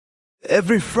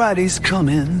Every Friday's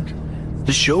coming,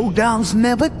 the showdown's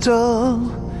never dull.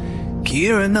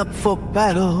 Gearing up for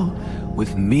battle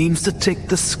with means to take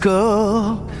the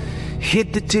skull.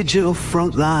 Hit the digital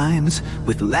front lines,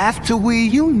 with laughter we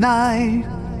unite.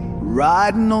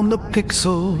 Riding on the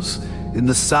pixels in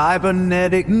the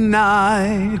cybernetic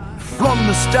night. From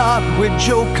the start we're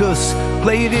jokers,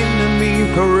 played in the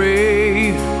mean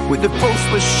parade. With the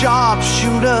folks with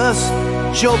sharpshooters,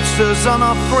 jokesters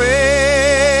unafraid.